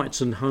sleepless nights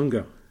and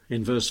hunger,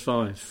 in verse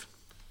 5,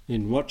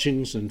 in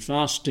watchings and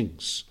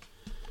fastings.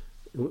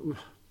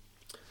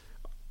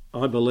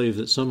 I believe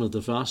that some of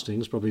the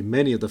fastings, probably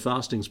many of the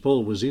fastings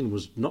Paul was in,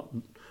 was not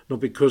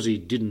because he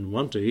didn't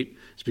want to eat,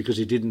 it's because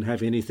he didn't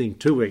have anything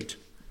to eat.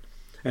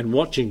 And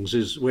watchings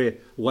is where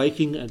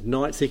waking at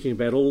night thinking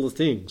about all the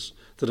things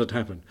that had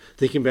happened,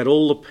 thinking about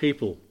all the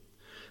people,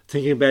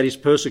 thinking about his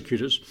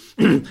persecutors,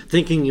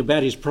 thinking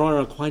about his prior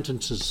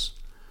acquaintances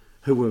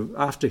who were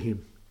after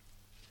him,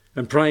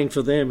 and praying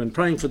for them and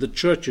praying for the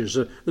churches.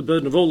 The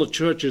burden of all the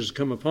churches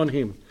come upon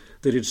him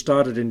that he'd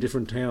started in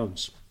different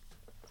towns.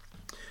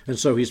 And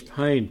so his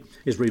pain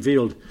is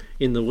revealed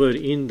in the word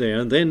in there.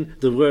 And then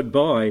the word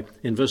by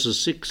in verses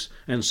 6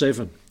 and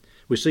 7.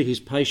 We see his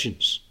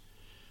patience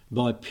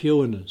by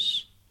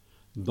pureness,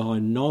 by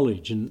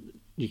knowledge. And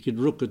you could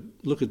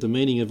look at the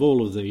meaning of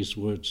all of these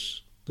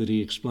words that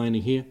he's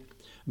explaining here.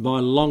 By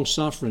long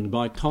suffering,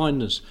 by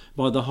kindness,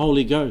 by the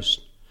Holy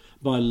Ghost,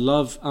 by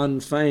love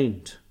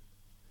unfeigned.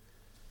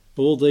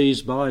 All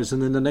these bys,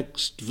 and then the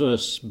next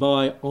verse,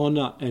 by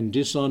honour and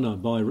dishonour,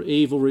 by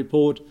evil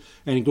report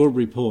and good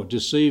report,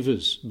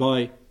 deceivers,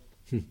 by,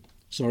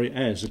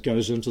 as it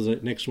goes into the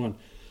next one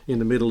in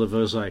the middle of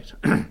verse 8,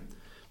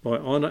 by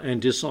honour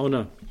and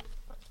dishonour,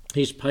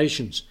 his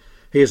patience.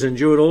 He has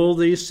endured all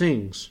these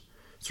things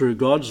through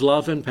God's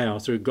love and power,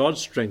 through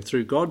God's strength,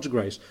 through God's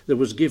grace that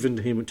was given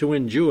to him to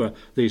endure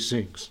these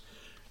things.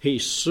 He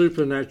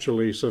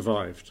supernaturally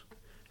survived.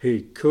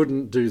 He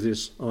couldn't do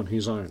this on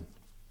his own.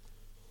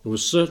 It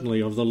was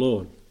certainly of the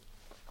Lord.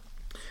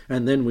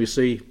 And then we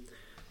see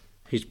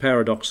his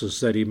paradoxes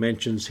that he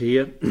mentions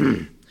here.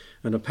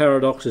 And a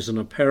paradox is an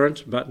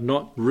apparent but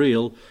not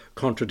real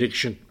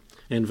contradiction.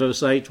 In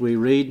verse 8 we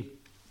read,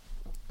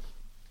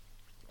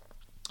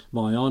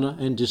 by honour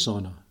and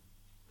dishonour.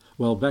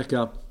 Well, back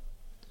up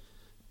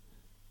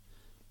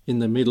in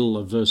the middle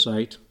of verse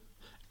 8.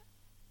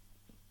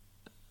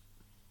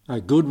 A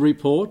good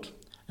report,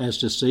 as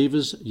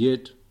deceivers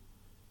yet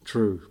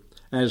true.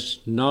 As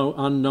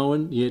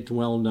unknown yet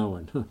well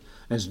known,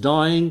 as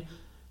dying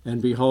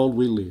and behold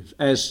we live,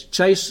 as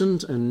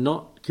chastened and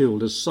not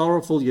killed, as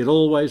sorrowful yet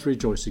always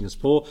rejoicing, as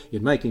poor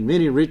yet making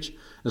many rich,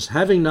 as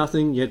having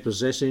nothing yet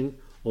possessing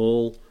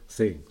all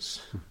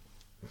things.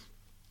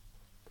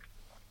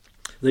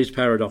 These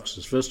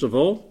paradoxes. First of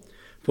all,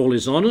 Paul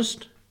is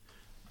honest,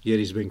 yet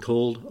he's been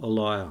called a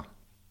liar.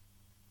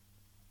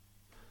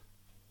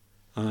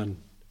 And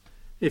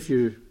if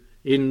you're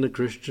in the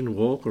Christian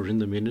walk or in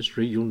the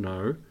ministry, you'll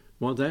know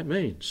what that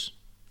means.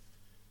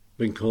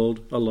 Been called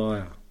a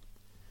liar.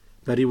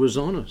 But he was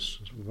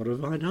honest. What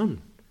have I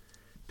done?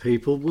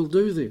 People will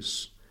do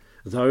this.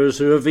 Those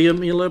who are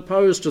vehemently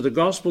opposed to the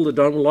gospel, that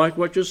don't like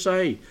what you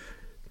say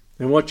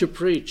and what you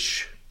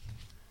preach.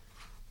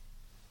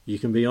 You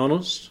can be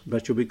honest,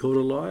 but you'll be called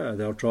a liar.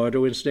 They'll try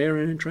to ensnare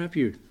and entrap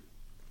you.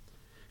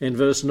 In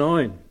verse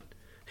 9,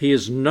 he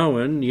is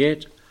known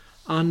yet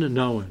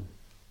unknown.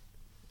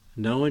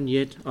 Known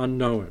yet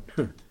unknown.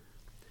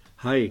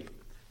 Hey,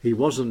 he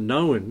wasn't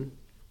known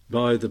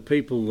by the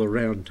people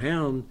around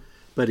town,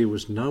 but he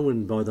was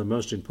known by the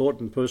most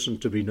important person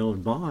to be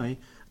known by,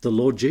 the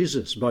Lord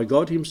Jesus, by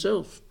God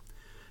himself.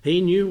 He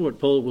knew what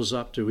Paul was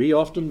up to. He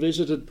often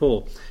visited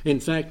Paul. In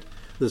fact,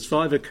 there's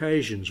 5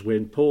 occasions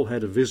when Paul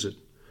had a visit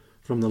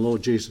from the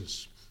Lord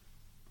Jesus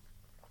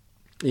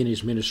in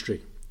his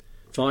ministry.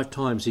 5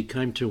 times he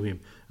came to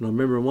him. And I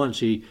remember once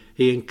he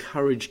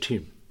encouraged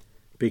him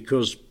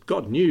because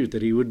God knew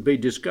that he would be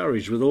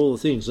discouraged with all the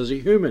things. As a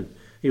human,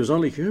 he was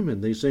only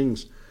human. These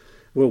things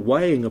were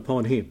weighing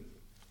upon him.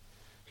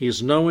 He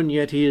is known,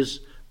 yet he is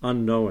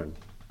unknown.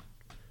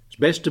 It's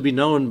best to be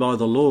known by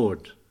the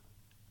Lord.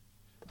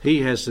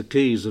 He has the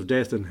keys of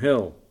death and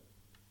hell.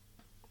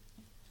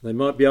 They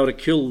might be able to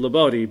kill the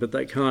body, but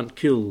they can't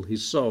kill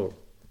his soul.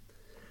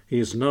 He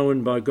is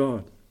known by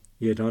God,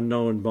 yet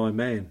unknown by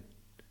man.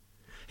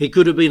 He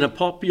could have been a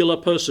popular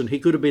person. He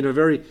could have been a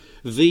very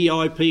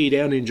VIP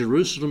down in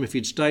Jerusalem if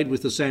he'd stayed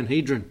with the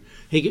Sanhedrin.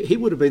 He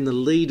would have been the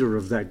leader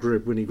of that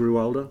group when he grew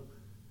older.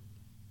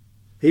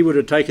 He would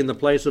have taken the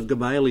place of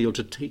Gamaliel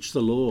to teach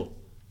the law.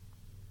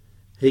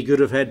 He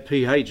could have had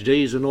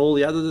PhDs and all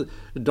the other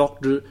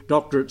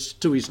doctorates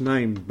to his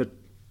name, but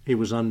he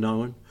was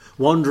unknown,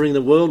 wandering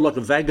the world like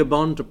a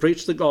vagabond to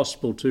preach the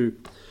gospel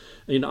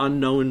in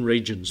unknown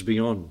regions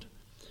beyond.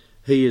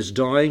 He is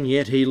dying,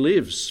 yet he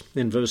lives.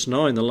 In verse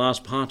 9, the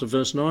last part of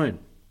verse 9.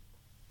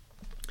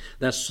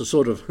 That's a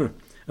sort of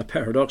a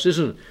paradox,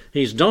 isn't it?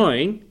 He's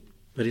dying,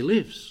 but he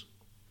lives.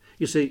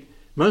 You see,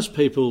 most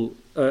people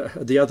are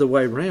the other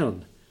way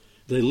round.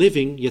 They're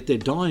living, yet they're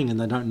dying and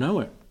they don't know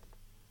it.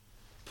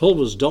 Paul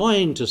was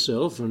dying to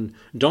self and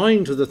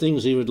dying to the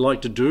things he would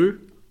like to do,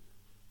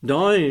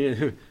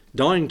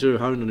 dying to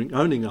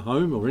owning a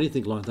home or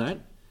anything like that,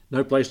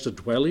 no place to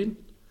dwell in,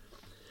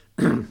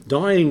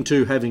 dying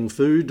to having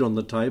food on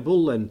the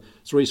table and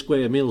 3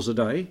 square meals a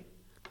day.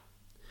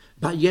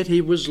 But yet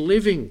he was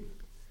living.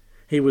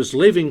 He was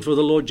living for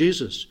the Lord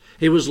Jesus.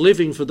 He was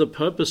living for the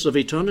purpose of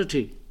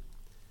eternity.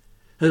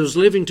 He was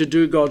living to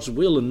do God's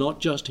will and not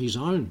just his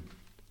own.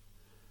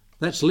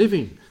 That's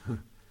living.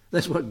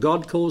 That's what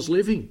God calls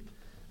living.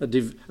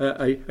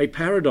 A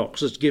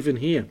paradox that's given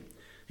here.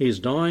 He is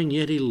dying,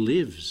 yet he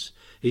lives.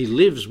 He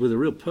lives with a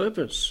real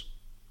purpose.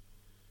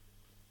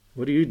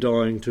 What are you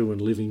dying to and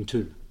living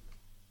to?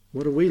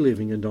 What are we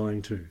living and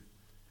dying to?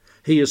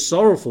 He is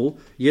sorrowful,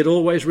 yet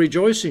always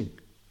rejoicing.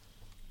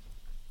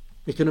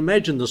 You can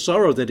imagine the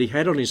sorrow that he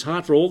had on his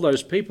heart for all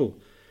those people.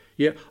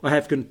 Yeah, I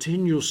have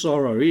continual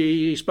sorrow.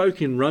 He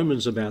spoke in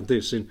Romans about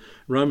this, in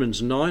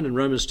Romans 9 and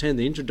Romans 10,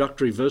 the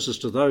introductory verses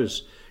to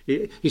those.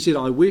 He said,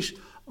 I wish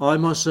I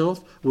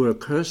myself were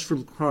accursed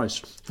from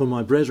Christ for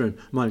my brethren,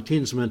 my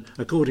kinsmen,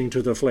 according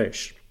to the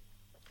flesh.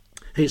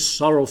 He's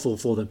sorrowful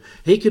for them.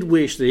 He could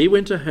wish that he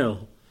went to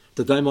hell,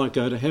 that they might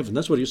go to heaven.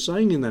 That's what he's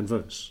saying in that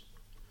verse.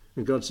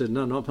 And God said,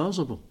 no, not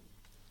possible.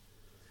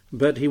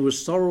 But he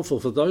was sorrowful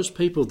for those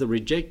people that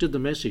rejected the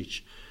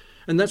message.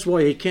 And that's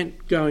why he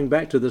kept going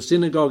back to the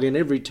synagogue in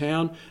every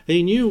town.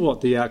 He knew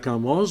what the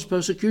outcome was,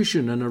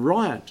 persecution and a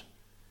riot.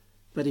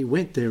 But he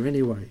went there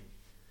anyway.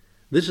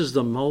 This is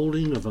the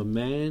moulding of a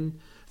man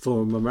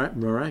for a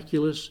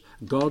miraculous,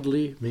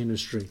 godly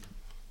ministry.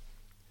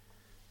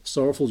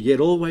 Sorrowful, yet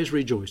always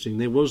rejoicing.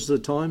 There was the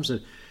times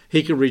that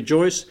he could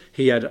rejoice.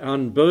 He had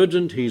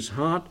unburdened his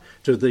heart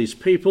to these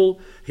people.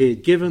 He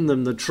had given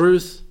them the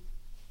truth,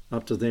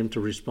 up to them to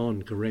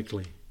respond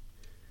correctly.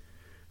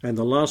 And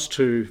the last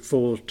two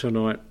for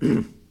tonight,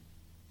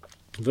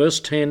 verse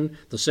 10,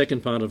 the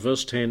second part of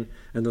verse 10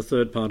 and the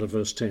third part of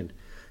verse 10.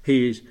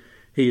 He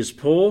is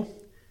poor,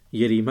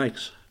 yet he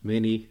makes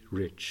many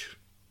rich.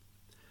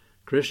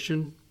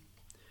 Christian,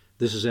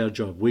 this is our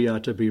job. We are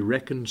to be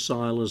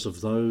reconcilers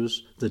of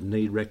those that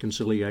need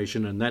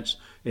reconciliation, and that's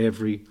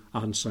every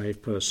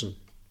unsaved person.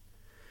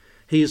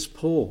 He is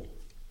poor,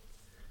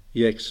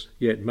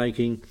 yet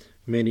making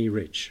many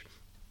rich.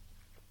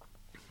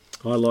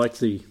 I like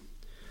the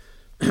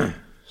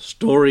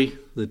story,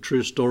 the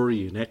true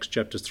story in Acts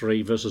chapter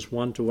 3, verses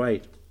 1 to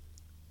 8,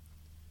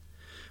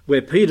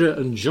 where Peter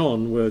and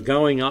John were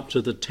going up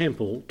to the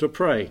temple to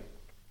pray,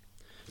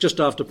 just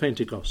after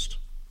Pentecost.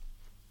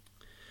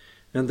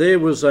 And there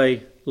was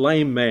a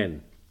lame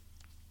man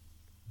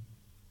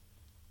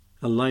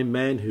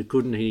who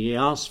couldn't, he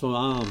asked for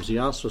alms, he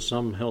asked for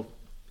some help.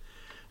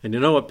 And you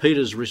know what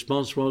Peter's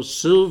response was?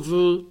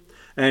 Silver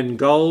and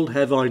gold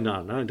have I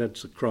none. Oh,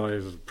 that's the cry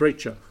of a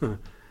preacher.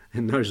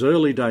 In those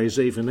early days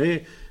even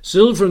there,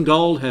 silver and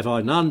gold have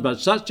I none, but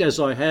such as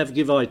I have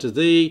give I to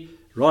thee,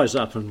 rise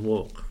up and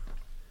walk.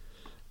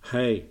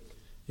 Hey,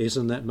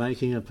 isn't that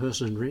making a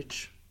person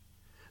rich?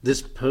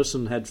 This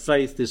person had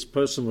faith, this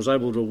person was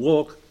able to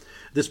walk,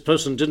 this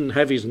person didn't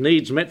have his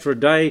needs met for a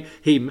day,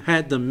 he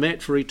had them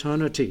met for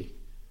eternity.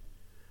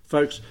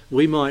 Folks,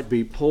 we might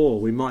be poor,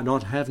 we might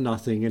not have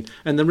nothing,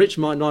 and the rich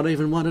might not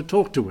even want to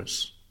talk to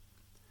us.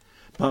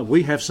 But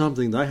we have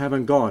something they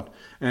haven't got,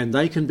 and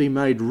they can be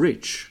made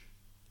rich.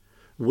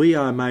 We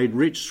are made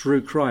rich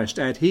through Christ.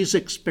 At his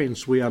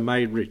expense we are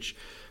made rich.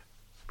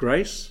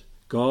 Grace,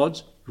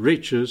 God's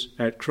riches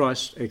at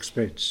Christ's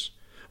expense.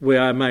 We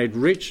are made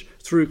rich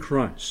through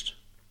Christ.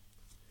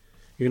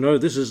 You know,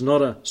 this is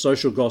not a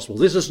social gospel.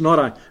 This is not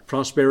a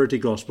prosperity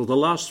gospel. The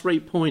last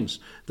 3 points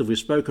that we've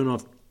spoken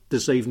of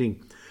this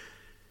evening,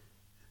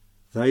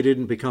 they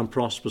didn't become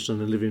prosperous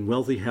and live in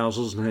wealthy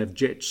houses and have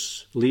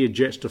jets, Lear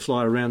jets to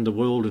fly around the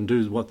world and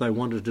do what they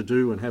wanted to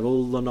do and have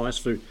all the nice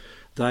food.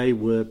 They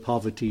were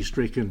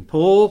poverty-stricken,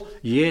 poor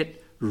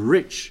yet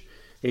rich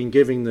in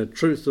giving the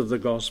truth of the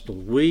gospel.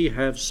 We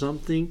have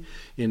something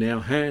in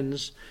our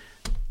hands,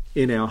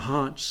 in our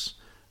hearts,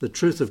 the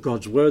truth of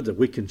God's word that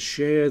we can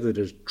share that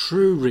is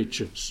true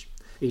riches,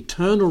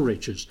 eternal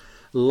riches.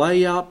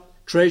 Lay up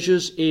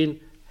treasures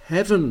in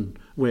heaven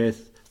where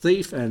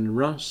thief and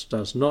rust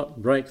does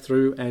not break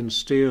through and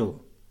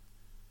steal.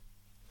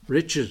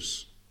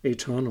 Riches,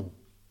 eternal.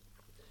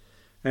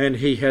 And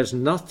he has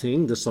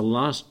nothing, this is the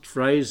last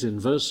phrase in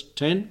verse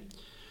 10,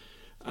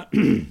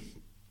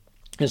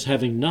 as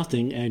having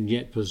nothing and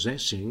yet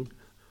possessing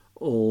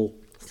all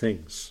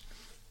things.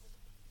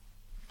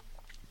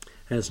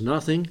 Has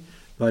nothing,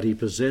 but he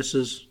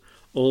possesses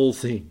all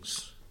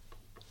things.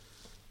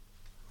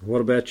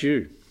 What about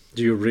you?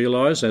 Do you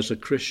realise as a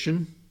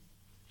Christian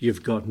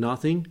you've got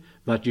nothing,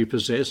 but you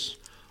possess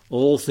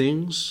all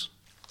things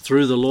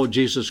through the Lord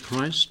Jesus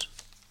Christ?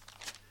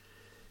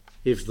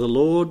 If the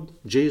Lord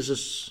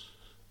Jesus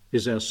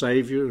is our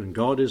Saviour and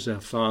God is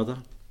our Father,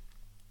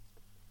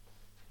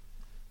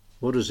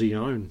 what does he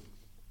own?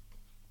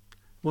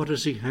 What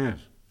does he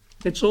have?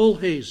 It's all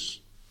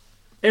his.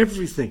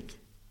 Everything.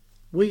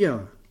 We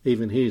are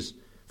even his.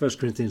 1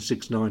 Corinthians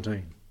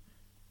 6:19.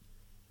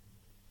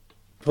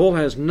 Paul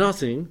has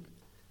nothing,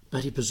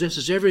 but he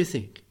possesses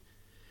everything.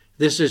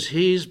 This is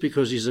his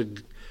because he's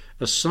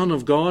a son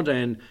of God,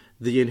 and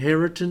the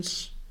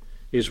inheritance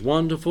is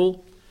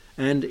wonderful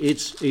and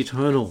it's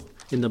eternal.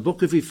 In the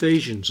book of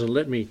Ephesians, and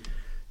let me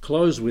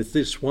close with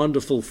this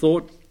wonderful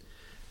thought,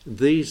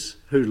 these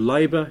who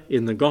labour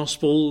in the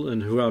gospel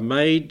and who are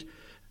made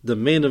the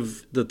men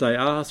that they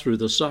are through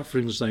the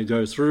sufferings they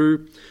go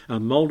through are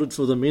moulded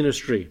for the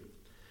ministry.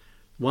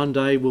 One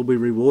day will be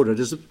rewarded.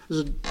 As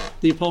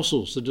the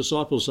apostles, the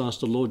disciples asked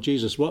the Lord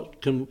Jesus,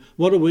 what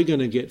are we going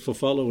to get for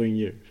following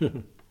you?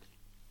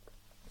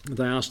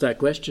 They asked that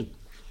question.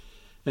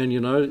 And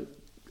you know,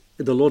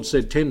 the Lord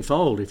said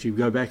tenfold if you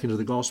go back into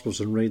the Gospels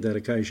and read that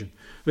occasion.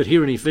 But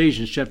here in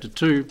Ephesians chapter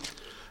 2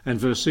 and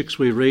verse 6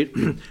 we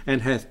read,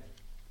 and hath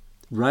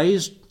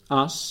raised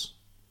us,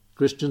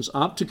 Christians,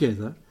 up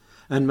together,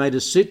 and made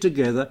us sit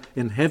together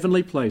in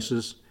heavenly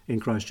places in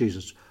Christ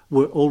Jesus.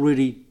 We're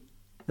already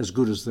as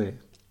good as there.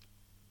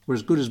 We're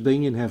as good as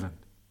being in heaven.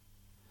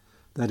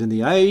 That in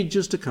the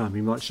ages to come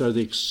he might show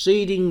the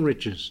exceeding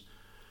riches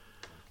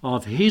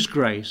of his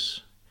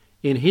grace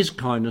in his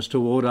kindness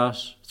toward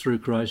us through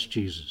Christ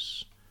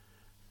Jesus.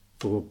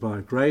 For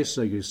by grace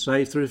are you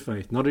saved through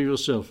faith, not of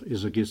yourself, it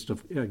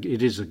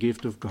is a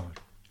gift of God.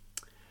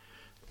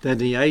 That in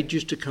the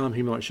ages to come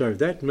he might show.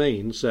 That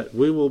means that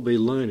we will be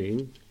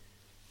learning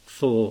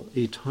for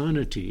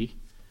eternity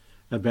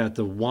about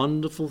the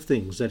wonderful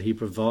things that he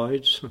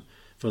provides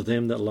for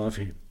them that love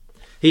him.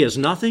 He has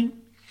nothing,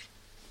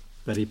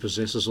 but he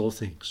possesses all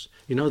things.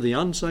 You know, the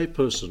unsaved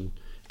person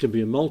can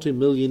be a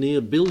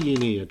multi-millionaire,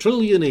 billionaire,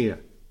 trillionaire.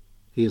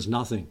 He is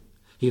nothing.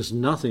 He is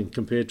nothing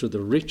compared to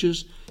the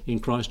riches in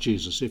Christ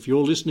Jesus. If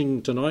you're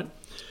listening tonight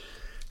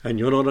and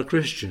you're not a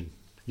Christian,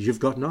 you've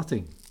got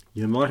nothing.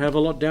 You might have a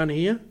lot down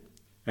here,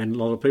 and a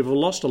lot of people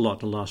lost a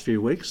lot in the last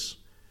few weeks,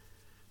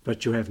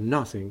 but you have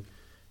nothing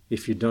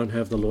if you don't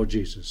have the Lord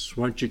Jesus.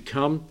 Won't you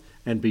come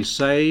and be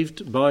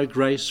saved by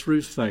grace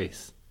through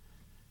faith?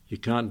 You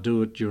can't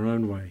do it your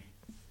own way.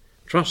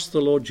 Trust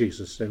the Lord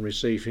Jesus and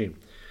receive him.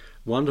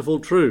 Wonderful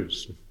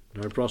truths.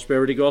 No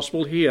prosperity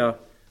gospel here.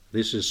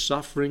 This is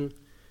suffering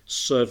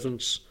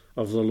servants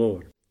of the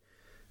Lord.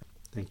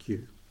 Thank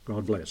you.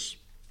 God bless.